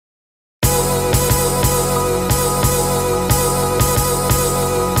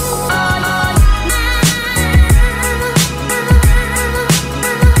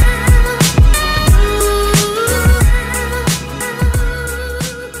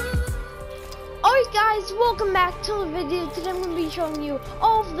guys, welcome back to the video. Today I'm going to be showing you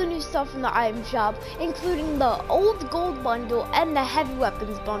all of the new stuff in the item shop, including the old gold bundle and the heavy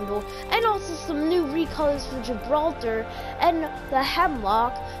weapons bundle, and also some new recolors for Gibraltar and the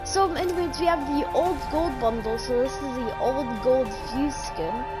Hemlok. So anyways, we have the old gold bundle, so this is the old gold fuse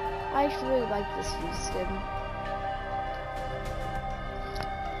skin. I actually really like this fuse skin.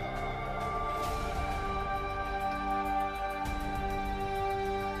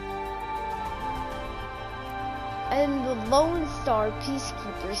 And the Lonestar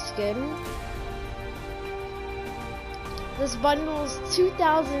Peacekeeper skin. This bundle is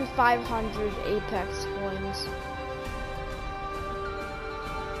 2,500 Apex coins.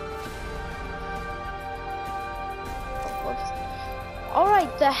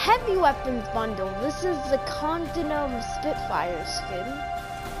 Alright, the heavy weapons bundle. This is the Continuum Spitfire skin.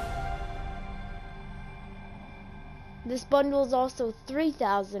 This bundle is also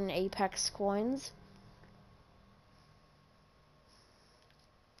 3,000 Apex coins.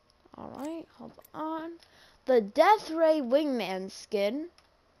 Alright, hold on. The Death Ray Wingman skin.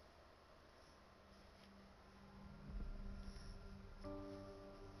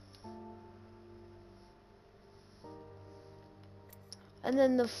 And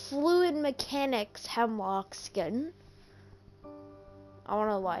then the Fluid Mechanics Hemlok skin. I don't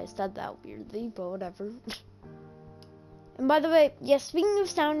know why I said that weirdly, but whatever. And by the way, yeah, speaking of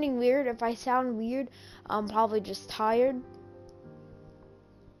sounding weird, if I sound weird, I'm probably just tired.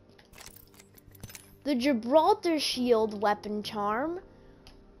 The Gibraltar Shield Weapon Charm,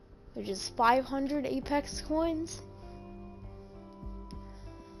 which is 500 Apex coins.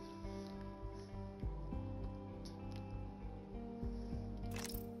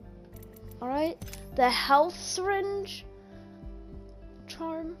 Alright, the Health Syringe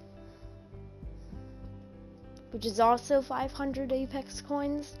Charm, which is also 500 Apex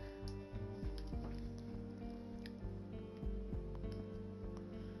coins.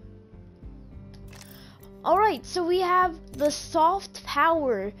 Alright, so we have the Soft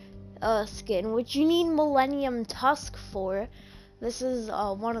Power skin, which you need Millennium Tusk for. This is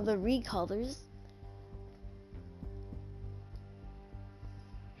one of the recolors.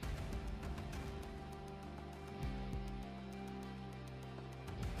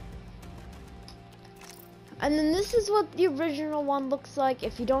 And then this is what the original one looks like,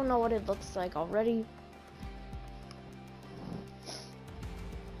 if you don't know what it looks like already.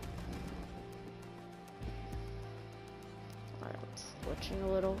 Switching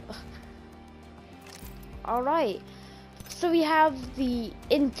a little. Alright, so we have the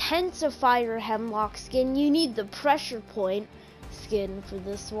Intensifier Hemlok skin. You need the Pressure Point skin for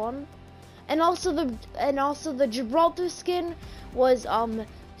this one. And also the Gibraltar skin was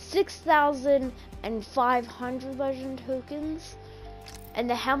 6,500 legend tokens. And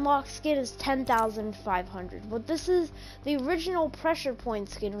the Hemlok skin is 10,500. But this is the original Pressure Point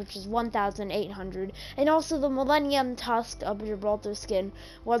skin, which is 1,800. And also the Millennium Tusk of Gibraltar skin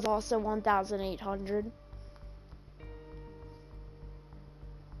was also 1,800.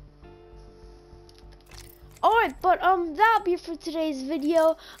 Alright, but that'll be for today's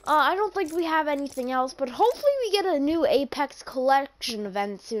video. I don't think we have anything else, but hopefully we get a new Apex collection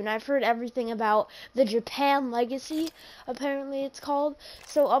event soon. I've heard everything about the Japan Legacy, apparently it's called.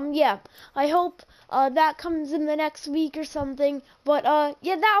 So yeah, I hope that comes in the next week or something. But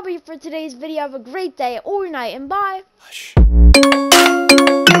yeah, that'll be for today's video. Have a great day or night, and bye. Hush.